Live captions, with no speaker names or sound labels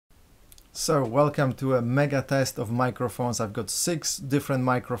So welcome to a mega test of microphones. I've got 6 different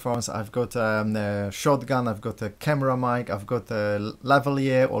microphones. I've got a shotgun, I've got a camera mic, I've got a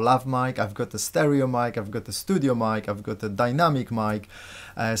lavalier or lav mic, I've got a stereo mic, I've got a studio mic, I've got a dynamic mic.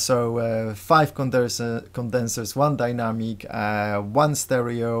 5 condensers, 1 dynamic, 1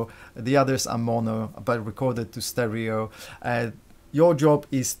 stereo, the others are mono but recorded to stereo. Your job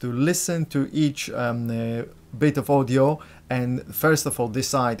is to listen to each bit of audio and first of all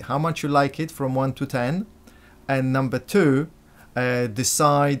decide how much you like it from 1 to 10, and number 2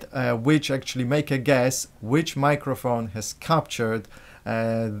 decide make a guess which microphone has captured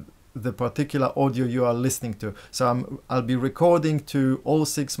the particular audio you are listening to. So I'll be recording to all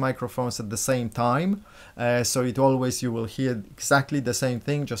 6 microphones at the same time, so you will hear exactly the same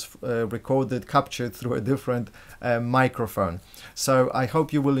thing, just captured through a different microphone. So I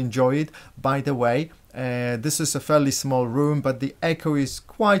hope you will enjoy it. By the way, this is a fairly small room, but the echo is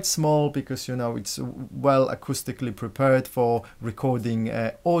quite small because it's well acoustically prepared for recording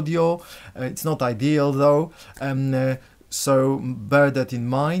audio. It's not ideal though. So bear that in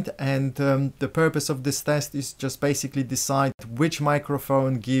mind, and the purpose of this test is just basically decide which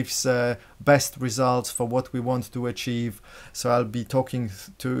microphone gives best results for what we want to achieve. So I'll be talking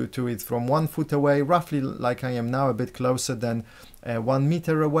to it from 1 foot away, roughly like I am now, a bit closer than 1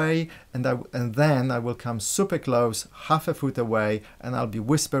 meter away, and then I will come super close, half a foot away, and I'll be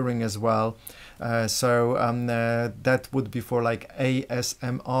whispering as well. That would be for like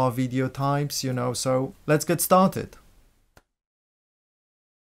ASMR video types, so let's get started.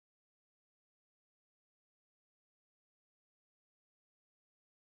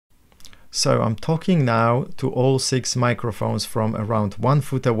 So I'm talking now to all 6 microphones from around 1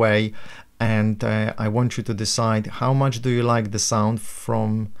 foot away, and I want you to decide how much do you like the sound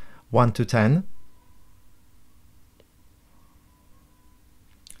from 1 to 10.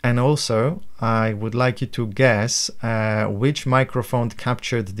 And also I would like you to guess which microphone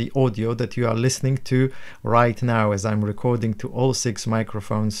captured the audio that you are listening to right now as I'm recording to all 6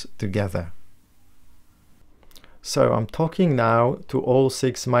 microphones together. So I'm talking now to all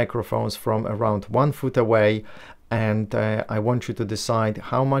 6 microphones from around 1 foot away, and I want you to decide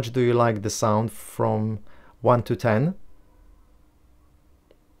how much do you like the sound from 1 to 10.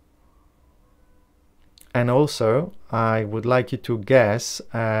 And also I would like you to guess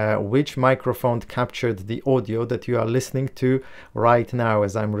which microphone captured the audio that you are listening to right now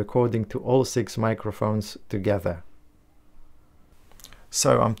as I'm recording to all 6 microphones together.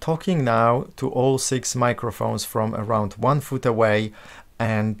 So I'm talking now to all 6 microphones from around 1 foot away,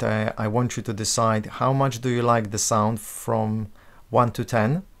 and I want you to decide how much do you like the sound from 1 to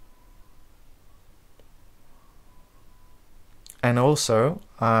 10. And also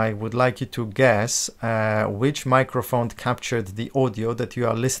I would like you to guess which microphone captured the audio that you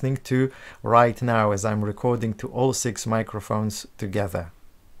are listening to right now as I'm recording to all 6 microphones together.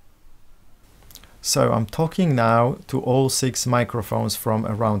 So I'm talking now to all 6 microphones from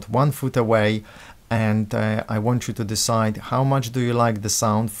around 1 foot away, and I want you to decide how much do you like the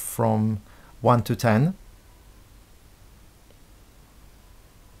sound from 1 to 10.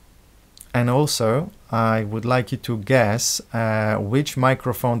 And also I would like you to guess which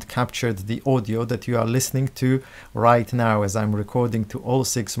microphone captured the audio that you are listening to right now as I'm recording to all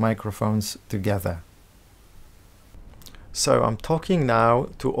 6 microphones together. So I'm talking now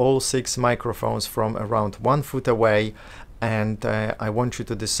to all 6 microphones from around 1 foot away, and I want you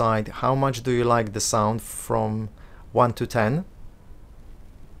to decide how much do you like the sound from 1 to 10.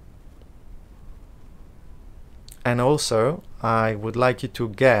 And also I would like you to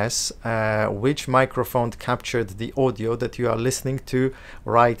guess which microphone captured the audio that you are listening to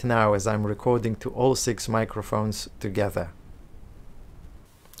right now as I'm recording to all 6 microphones together.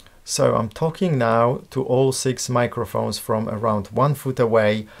 So I'm talking now to all 6 microphones from around 1 foot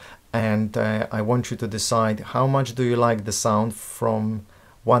away, and I want you to decide how much do you like the sound from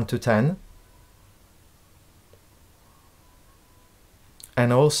 1 to 10.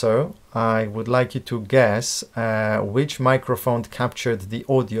 And also I would like you to guess which microphone captured the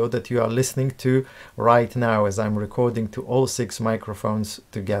audio that you are listening to right now as I'm recording to all 6 microphones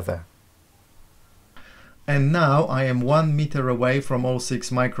together. And now I am 1 meter away from all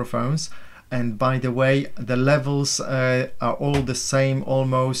 6 microphones, and by the way, the levels are all the same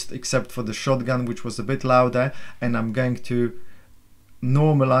almost, except for the shotgun, which was a bit louder, and I'm going to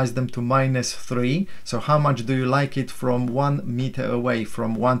normalize them to -3. So how much do you like it from 1 meter away,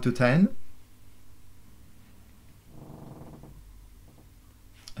 from 1 to 10?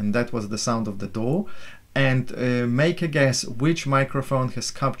 And that was the sound of the door. And make a guess which microphone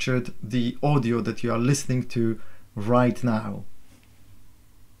has captured the audio that you are listening to right now.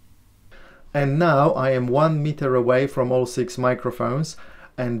 And now I am 1 meter away from all 6 microphones.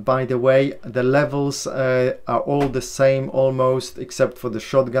 And by the way, the levels are all the same almost, except for the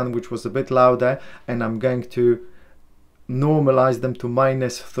shotgun, which was a bit louder. And I'm going to normalize them to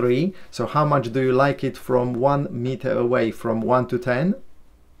 -3. So how much do you like it from 1 meter away, from 1 to 10?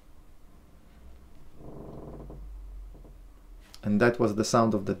 And that was the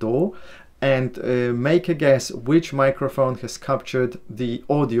sound of the door. And make a guess which microphone has captured the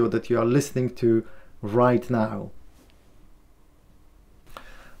audio that you are listening to right now.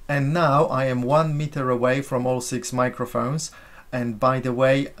 And now I am 1 meter away from all 6 microphones. And by the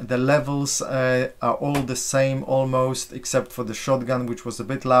way, the levels are all the same almost, except for the shotgun, which was a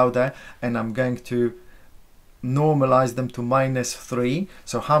bit louder. And I'm going to normalize them to -3.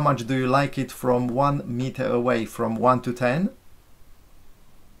 So how much do you like it from 1 meter away, from 1 to 10?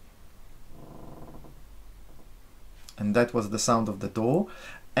 And that was the sound of the door.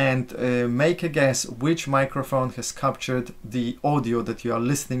 And make a guess which microphone has captured the audio that you are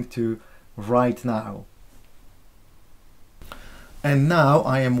listening to right now. And now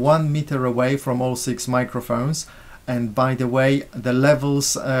I am 1 meter away from all 6 microphones. And by the way, the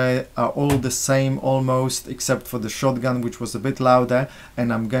levels are all the same almost, except for the shotgun, which was a bit louder.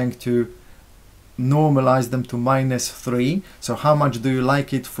 And I'm going to normalize them to -3. So how much do you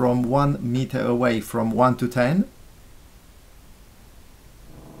like it from 1 meter away, from 1 to 10?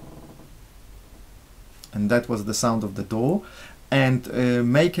 And that was the sound of the door. And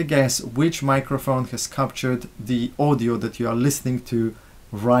make a guess which microphone has captured the audio that you are listening to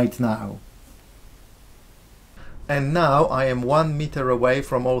right now. And now I am 1 meter away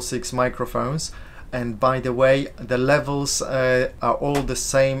from all 6 microphones. And by the way, the levels are all the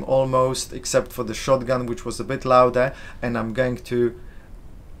same almost, except for the shotgun, which was a bit louder. And I'm going to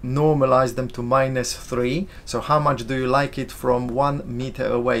normalize them to -3. So how much do you like it from 1 meter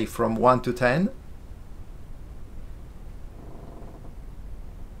away, from 1 to 10?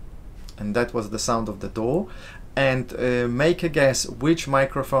 And that was the sound of the door. And make a guess which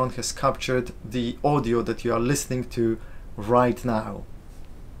microphone has captured the audio that you are listening to right now.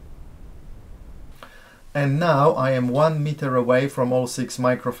 And now I am 1 meter away from all 6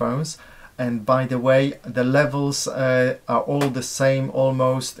 microphones. And by the way, the levels are all the same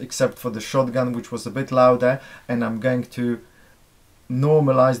almost, except for the shotgun, which was a bit louder. And I'm going to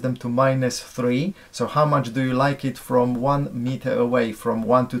normalize them to -3. So how much do you like it from 1 meter away, from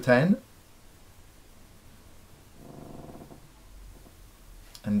 1 to 10?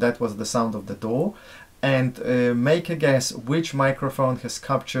 And that was the sound of the door. And make a guess which microphone has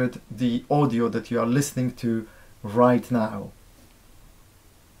captured the audio that you are listening to right now.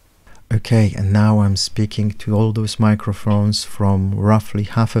 Okay, and now I'm speaking to all those microphones from roughly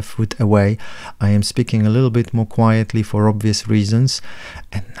half a foot away. I am speaking a little bit more quietly for obvious reasons.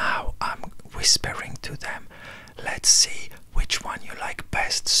 And now I'm whispering to them. Let's see which one you like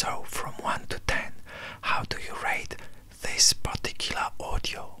best. So from 1 to 10, how do you rate this particular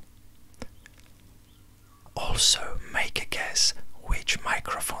audio? Also, make a guess which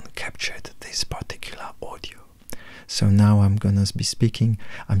microphone captured this particular audio. So now I'm gonna be speaking.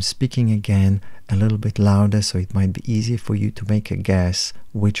 I'm speaking again a little bit louder, so it might be easier for you to make a guess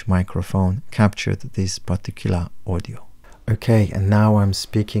which microphone captured this particular audio. Okay, and now I'm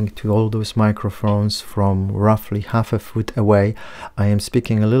speaking to all those microphones from roughly half a foot away. I am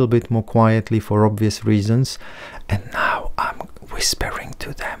speaking a little bit more quietly for obvious reasons. And now I'm whispering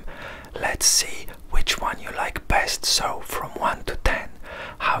to them. Let's see which one you like best. So from 1 to 10,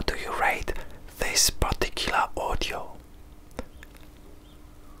 how do you rate this particular audio?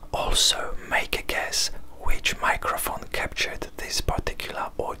 Also, make a guess which microphone captured this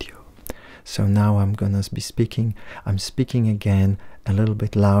particular audio. So now I'm gonna be speaking. I'm speaking again a little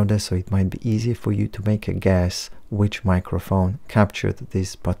bit louder, so it might be easier for you to make a guess which microphone captured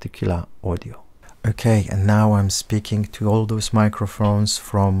this particular audio. Okay, and now I'm speaking to all those microphones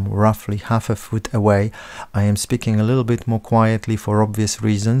from roughly half a foot away. I am speaking a little bit more quietly for obvious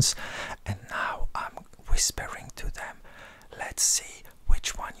reasons. And now I'm whispering to them. Let's see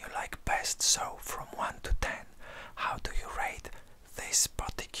which one you like best. So from 1 to 10, how do you rate this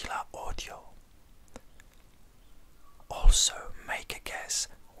particular audio? Also, make a guess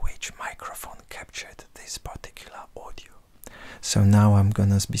which microphone captured this particular audio. So now I'm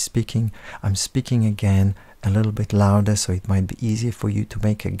gonna be speaking. I'm speaking again a little bit louder, so it might be easier for you to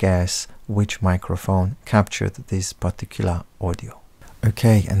make a guess which microphone captured this particular audio.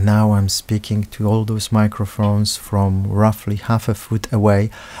 Okay, and now I'm speaking to all those microphones from roughly half a foot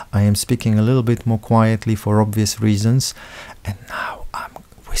away. I am speaking a little bit more quietly for obvious reasons. And now I'm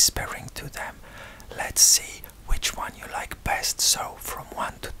whispering to them. Let's see which one you like best. So from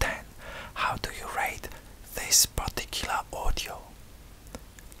 1 to 10, how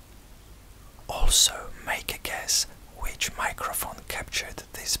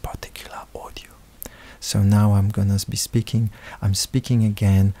So now I'm gonna be speaking. I'm speaking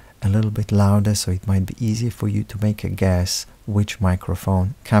again a little bit louder, so it might be easier for you to make a guess which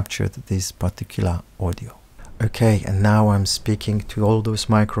microphone captured this particular audio. Okay, and now I'm speaking to all those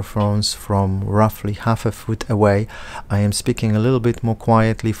microphones from roughly half a foot away. I am speaking a little bit more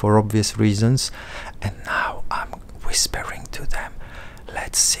quietly for obvious reasons, and now I'm whispering to them.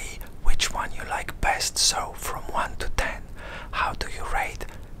 Let's see which one you like best. So from 1 to 10, how do you rate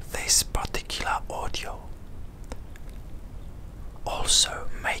this particular audio? Also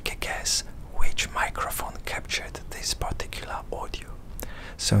make a guess which microphone captured this particular audio.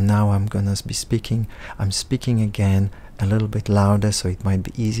 So now I'm gonna be speaking. I'm speaking again a little bit louder, so it might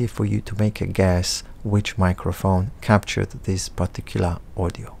be easier for you to make a guess which microphone captured this particular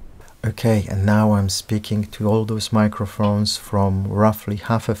audio. Okay, and now I'm speaking to all those microphones from roughly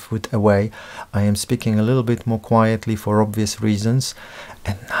half a foot away. I am speaking a little bit more quietly for obvious reasons,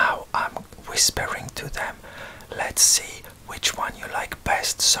 and now I'm whispering to them. Let's see which one you like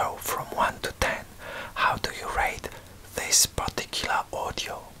best. So from 1 to 10, how do you rate this particular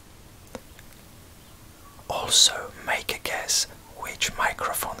audio? Also make a guess which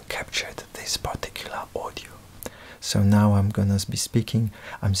microphone captured this particular audio. So now I'm gonna be speaking.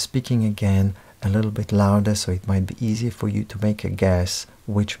 I'm speaking again a little bit louder, so it might be easier for you to make a guess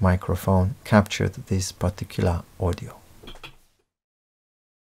which microphone captured this particular audio.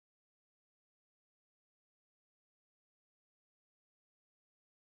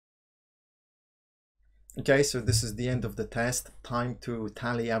 Okay, so this is the end of the test. Time to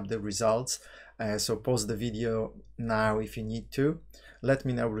tally up the results. So pause the video now if you need to. Let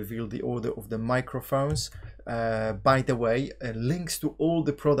me now reveal the order of the microphones. By the way, links to all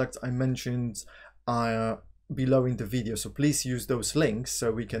the products I mentioned are below in the video, so please use those links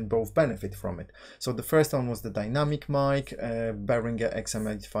so we can both benefit from it. So the first one was the dynamic mic, Behringer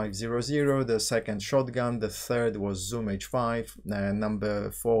XM8500, the second shotgun, the third was Zoom H5,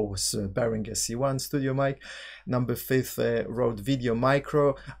 number 4 was Behringer C1 studio mic, number 5 Rode Video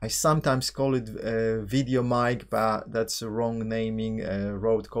Micro. I sometimes call it video mic, but that's the wrong naming.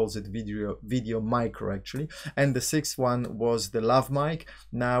 Rode calls it video micro actually. And the 6th one was the Lav mic.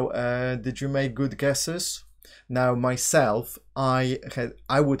 Now did you make good guesses? Now myself, I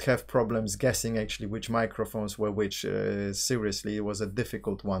would have problems guessing actually which microphones were which. Seriously, it was a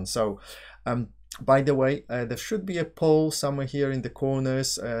difficult one. So by the way, there should be a poll somewhere here in the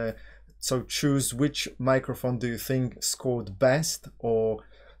corners. So choose which microphone do you think scored best, or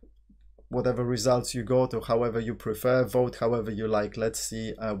whatever results you got, or however you prefer. Vote however you like. Let's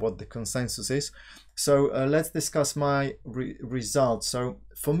see what the consensus is. So let's discuss my results. So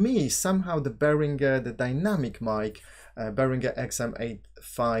for me, somehow the Behringer, the dynamic mic, Behringer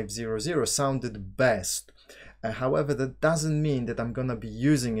XM8500 sounded best. However, that doesn't mean that I'm gonna be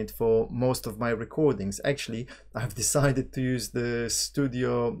using it for most of my recordings. Actually, I've decided to use the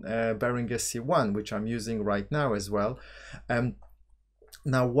studio Behringer C1, which I'm using right now as well.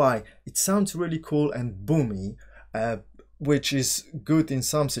 Now why? It sounds really cool and boomy, which is good in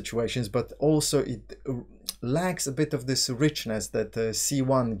some situations, but also it lacks a bit of this richness that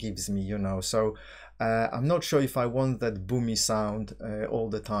C1 gives me, you know. So I'm not sure if I want that boomy sound all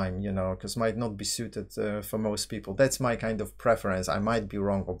the time, you know, because might not be suited for most people. That's my kind of preference. I might be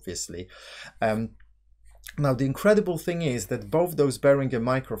wrong, obviously. Now the incredible thing is that both those Behringer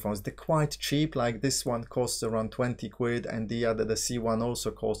microphones, they're quite cheap. Like this one costs around 20 quid, and the other, the C1,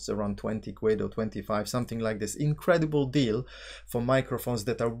 also costs around 20 quid or 25, something like this. Incredible deal for microphones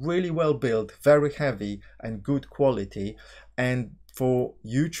that are really well built, very heavy and good quality. And for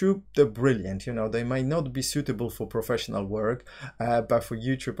YouTube, they're brilliant. You know, they might not be suitable for professional work, but for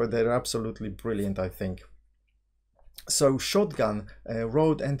YouTube, they're absolutely brilliant, I think. So shotgun,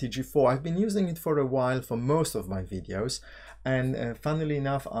 Rode NTG4, I've been using it for a while for most of my videos, and funnily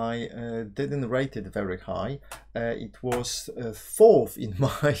enough, I didn't rate it very high. It was 4th in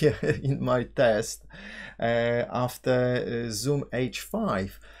my in my test after Zoom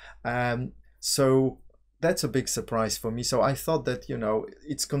H5. So that's a big surprise for me. So I thought that, you know,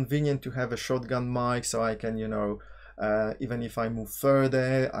 it's convenient to have a shotgun mic, so I can, you know, even if I move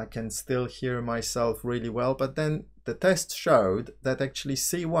further, I can still hear myself really well. But then the test showed that actually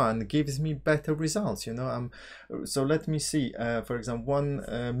C1 gives me better results, you know. So let me see, for example,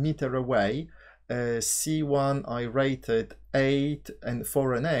 1 meter away, C1 I rated 8 and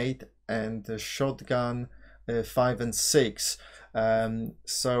 4 and 8, and the shotgun 5 and 6.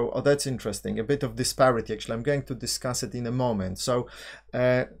 So that's interesting, a bit of disparity actually. I'm going to discuss it in a moment. So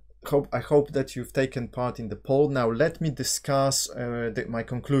I hope that you've taken part in the poll. Now let me discuss my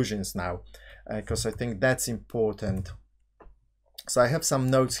conclusions now, because I think that's important. So I have some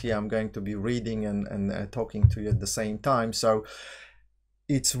notes here I'm going to be reading and talking to you at the same time. So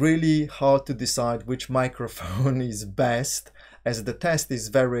it's really hard to decide which microphone is best, as the test is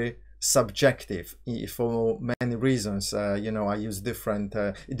very subjective for many reasons. You know, I use different,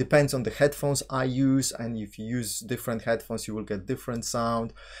 it depends on the headphones I use, and if you use different headphones you will get different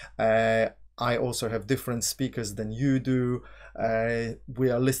sound. I also have different speakers than you do. We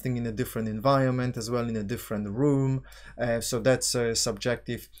are listening in a different environment as well, in a different room, so that's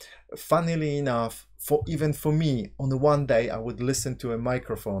subjective. Funnily enough, even for me, on one day I would listen to a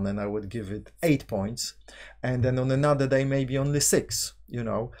microphone and I would give it 8 points, and then on another day maybe only 6, you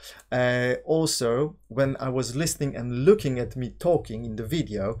know. Also, when I was listening and looking at me talking in the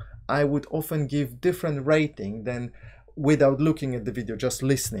video, I would often give different rating than without looking at the video, just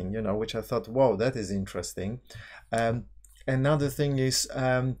listening, you know, which I thought, wow, that is interesting. Another thing is,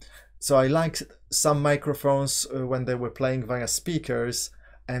 so I liked some microphones when they were playing via speakers,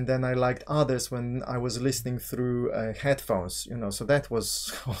 and then I liked others when I was listening through headphones, you know, so that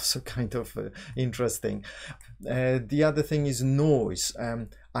was also kind of interesting. The other thing is noise.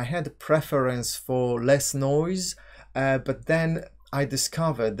 I had a preference for less noise, but then I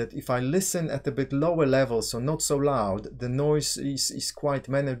discovered that if I listen at a bit lower level, so not so loud, the noise is quite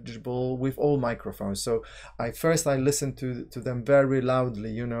manageable with all microphones. So I listened to them very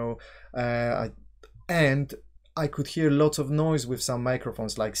loudly, you know, and I could hear lots of noise with some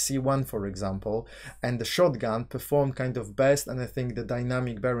microphones like C1, for example, and the shotgun performed kind of best, and I think the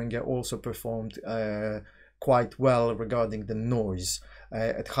dynamic Behringer also performed quite well regarding the noise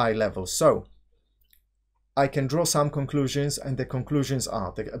at high levels. So I can draw some conclusions, and the conclusions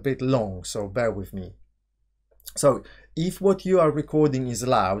are a bit long, so bear with me. So if what you are recording is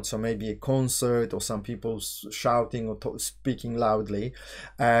loud, so maybe a concert or some people shouting or speaking loudly,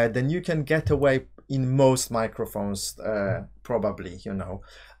 then you can get away in most microphones, probably, you know,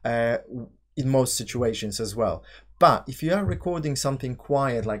 in most situations as well. But if you are recording something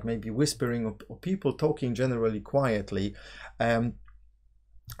quiet, like maybe whispering or people talking generally quietly,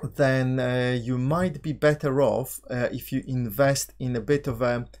 then you might be better off if you invest in a bit of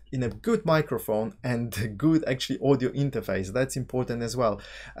a good microphone and good actually audio interface. That's important as well.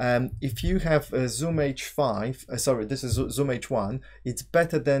 If you have a Zoom H5, sorry, this is Zoom H1, it's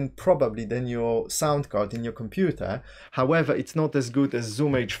better probably than your sound card in your computer. However, it's not as good as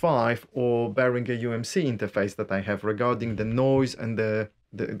Zoom H5 or Behringer UMC interface that I have regarding the noise and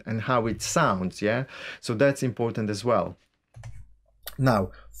and how it sounds. Yeah, so that's important as well.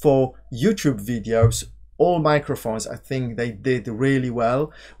 Now, for YouTube videos, all microphones, I think they did really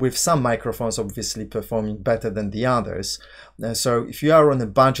well, with some microphones obviously performing better than the others. So if you are on a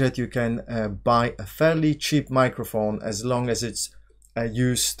budget, you can buy a fairly cheap microphone as long as it's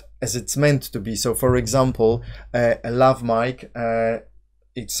used as it's meant to be. So for example, a lav mic,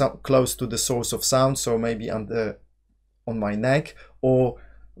 it's close to the source of sound, so maybe on my neck, or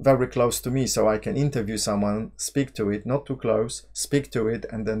very close to me, so I can interview someone, speak to it, not too close, speak to it,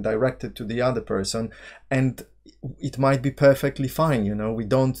 and then direct it to the other person, and it might be perfectly fine. You know, we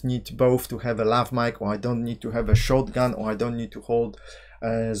don't need both to have a lav mic, or I don't need to have a shotgun, or I don't need to hold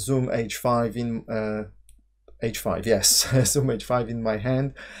Zoom H5 in H5, yes, Zoom H5 in my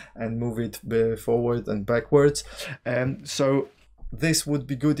hand and move it forward and backwards. So this would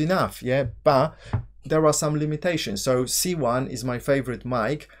be good enough, yeah, but there are some limitations. So C1 is my favorite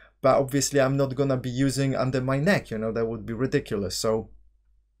mic, but obviously I'm not gonna be using under my neck, you know, that would be ridiculous. So,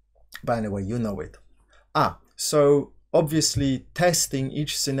 but anyway, you know it. So obviously testing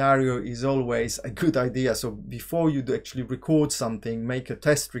each scenario is always a good idea. So before you actually record something, make a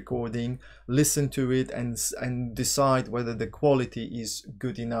test recording, listen to it, and decide whether the quality is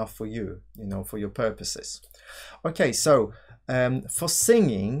good enough for you, you know, for your purposes. Okay, so for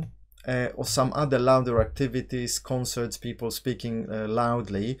singing, or some other louder activities, concerts, people speaking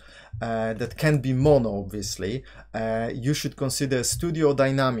loudly, that can be mono, obviously, you should consider studio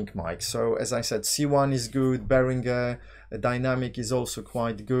dynamic mic. So as I said, C1 is good, Behringer dynamic is also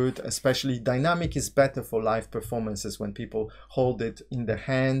quite good. Especially dynamic is better for live performances, when people hold it in their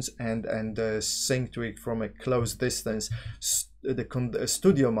hands and sing to it from a close distance. The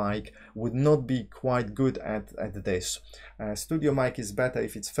studio mic would not be quite good at this. Studio mic is better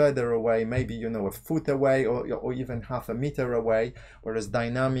if it's further away, maybe, you know, a foot away, or even half a meter away, whereas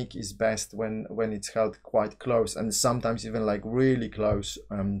dynamic is best when it's held quite close, and sometimes even like really close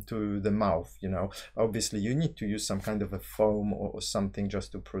to the mouth, you know. Obviously you need to use some kind of a foam or something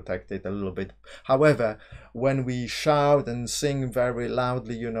just to protect it a little bit. However, when we shout and sing very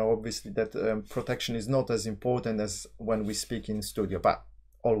loudly, you know, obviously that protection is not as important as when we speak in studio, but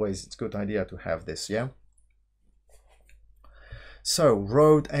always it's a good idea to have this, yeah. So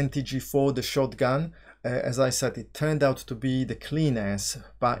Rode NTG4, the shotgun, as I said, it turned out to be the cleanest,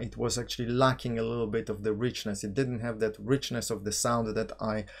 but it was actually lacking a little bit of the richness. It didn't have that richness of the sound that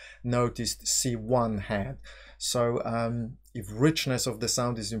I noticed C1 had. So if richness of the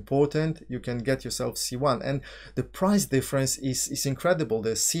sound is important, you can get yourself C1. And the price difference is incredible.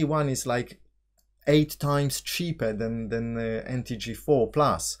 The C1 is like 8 times cheaper than NTG4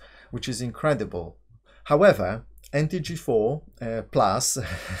 Plus, which is incredible. However, NTG4 Plus,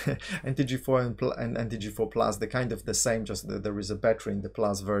 NTG4 and NTG4 Plus, they're kind of the same, just that there is a battery in the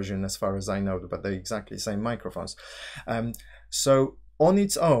Plus version as far as I know, but they're exactly the same microphones. So on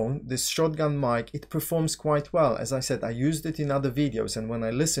its own, this shotgun mic, it performs quite well. As I said, I used it in other videos, and when I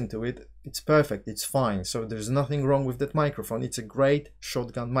listen to it, it's perfect, it's fine. So there's nothing wrong with that microphone. It's a great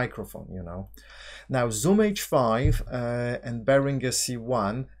shotgun microphone, you know. Now, Zoom H5 and Behringer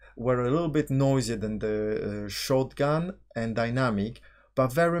C1 were a little bit noisier than the shotgun and dynamic,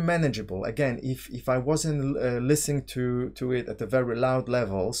 but very manageable. Again, if I wasn't listening to it at the very loud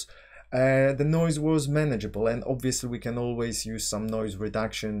levels, the noise was manageable, and obviously we can always use some noise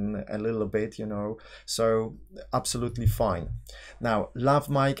reduction a little bit, you know, so absolutely fine. Now, lav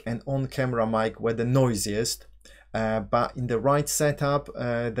mic and on-camera mic were the noisiest, but in the right setup,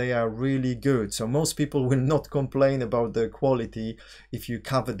 they are really good. So most people will not complain about the quality if you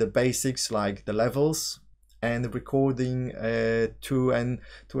cover the basics like the levels and recording to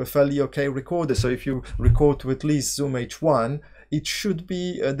a fairly okay recorder. So if you record to at least Zoom H1, it should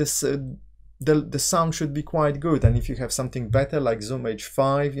be the sound should be quite good. And if you have something better like Zoom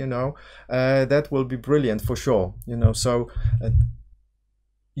H5, you know, that will be brilliant for sure, you know. So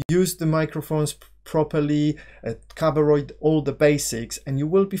use the microphones properly, cover all the basics, and you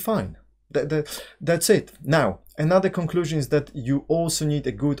will be fine. That's it. Now, another conclusion is that you also need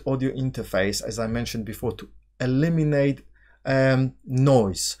a good audio interface, as I mentioned before, to eliminate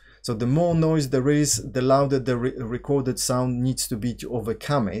noise. So the more noise there is, the louder the recorded sound needs to be to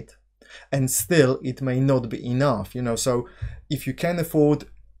overcome it. And still, it may not be enough, you know. So if you can afford,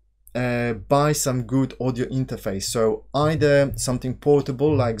 buy some good audio interface. So either something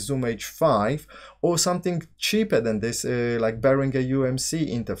portable like Zoom H5 or something cheaper than this, like Behringer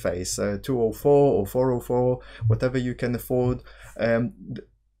UMC interface, 204 or 404, whatever you can afford.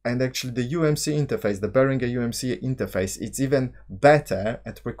 And actually the UMC interface, the Behringer UMC interface, it's even better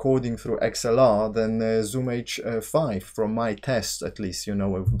at recording through XLR than Zoom H5 from my tests, at least, you know,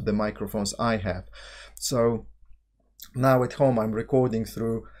 with the microphones I have. So now at home I'm recording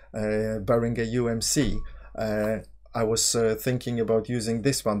through Behringer UMC. I was thinking about using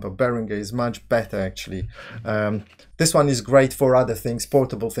this one, but Behringer is much better actually. This one is great for other things,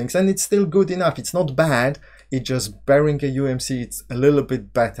 portable things, and it's still good enough. It's not bad. It just Behringer UMC, it's a little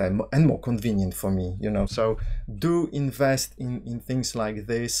bit better and more convenient for me, you know. So do invest in things like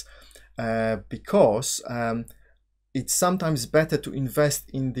this because it's sometimes better to invest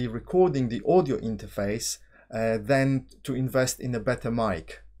in the recording, the audio interface, than to invest in a better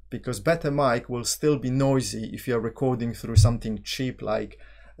mic. Because better mic will still be noisy if you're recording through something cheap like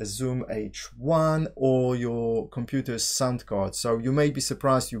a Zoom H1 or your computer's sound card. So you may be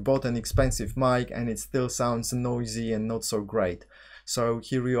surprised you bought an expensive mic and it still sounds noisy and not so great. So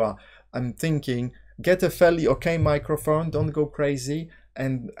here you are. I'm thinking, get a fairly okay microphone, don't go crazy,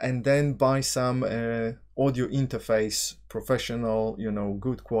 and then buy some audio interface, professional, you know,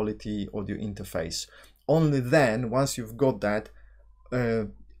 good quality audio interface. Only then, once you've got that,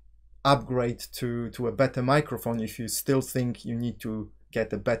 upgrade to a better microphone if you still think you need to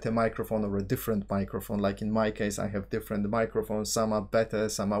get a better microphone or a different microphone. Like in my case, I have different microphones, some are better,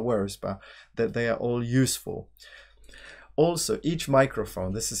 some are worse, but that they are all useful. Also, each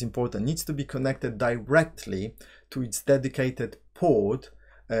microphone, this is important, needs to be connected directly to its dedicated port,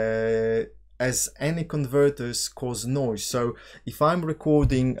 as any converters cause noise. So if I'm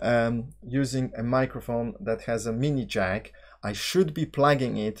recording using a microphone that has a mini jack, I should be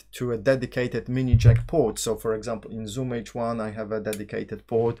plugging it to a dedicated mini jack port. So for example, in Zoom H1, I have a dedicated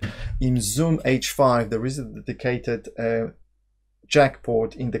port. In Zoom H5, there is a dedicated jack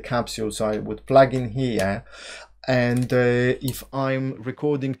port in the capsule. So I would plug in here. And if I'm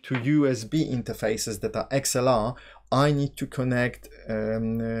recording to USB interfaces that are XLR, I need to connect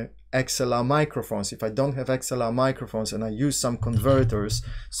XLR microphones. If I don't have XLR microphones and I use some converters,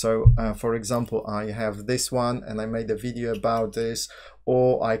 so for example, I have this one and I made a video about this,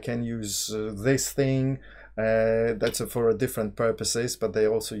 or I can use this thing, that's for different purposes, but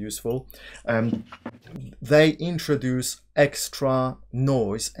they're also useful. They introduce extra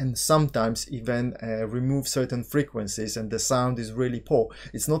noise and sometimes even remove certain frequencies, and the sound is really poor.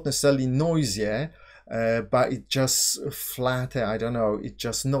 It's not necessarily noisier, but it just flatter, I don't know, it's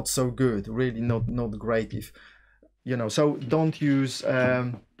just not so good, really not great, if you know. So don't use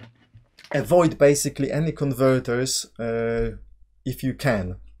avoid basically any converters if you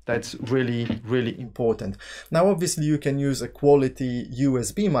can. That's really important. Now obviously you can use a quality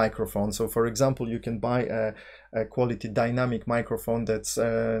USB microphone. So for example, you can buy a quality dynamic microphone that's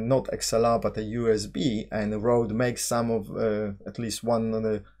not XLR but a USB, and Rode makes some of at least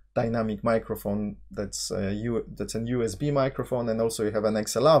one dynamic microphone that's that's an USB microphone, and also you have an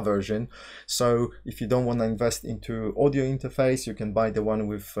XLR version. So if you don't want to invest into audio interface, you can buy the one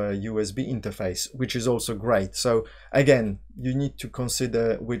with USB interface, which is also great. So again, you need to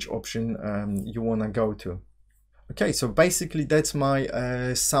consider which option you want to go to. Okay, so basically that's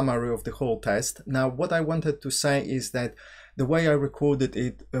my summary of the whole test. Now what I wanted to say is that the way I recorded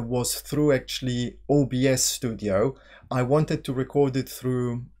it was through actually OBS Studio. I wanted to record it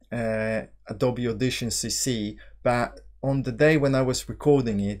through Adobe Audition CC, but on the day when I was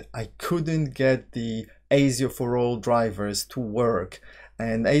recording it, I couldn't get the ASIO for all drivers to work.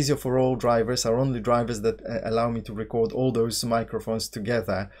 And ASIO for all drivers are only drivers that allow me to record all those microphones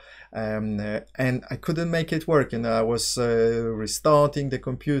together. And I couldn't make it work. And I was restarting the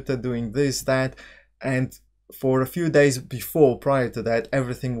computer, doing this, that, and for a few days prior to that,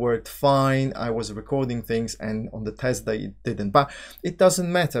 everything worked fine. I was recording things, and on the test day it didn't. But it doesn't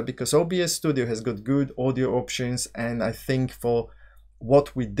matter, because OBS Studio has got good audio options, and I think for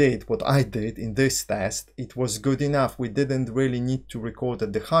what I did in this test, it was good enough. We didn't really need to record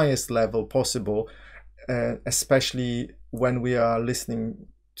at the highest level possible, especially when we are listening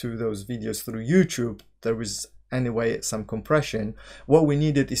to those videos through YouTube. There is anyway some compression. What we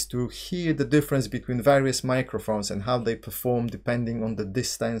needed is to hear the difference between various microphones and how they perform depending on the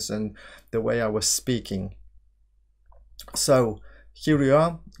distance and the way I was speaking. So here we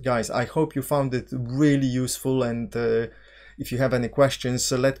are, guys. I hope you found it really useful, and if you have any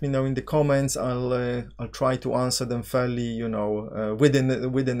questions, let me know in the comments. I'll try to answer them fairly, you know,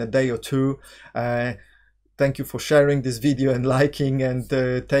 within a day or two. Thank you for sharing this video and liking, and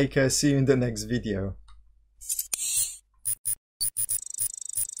take care. See you in the next video.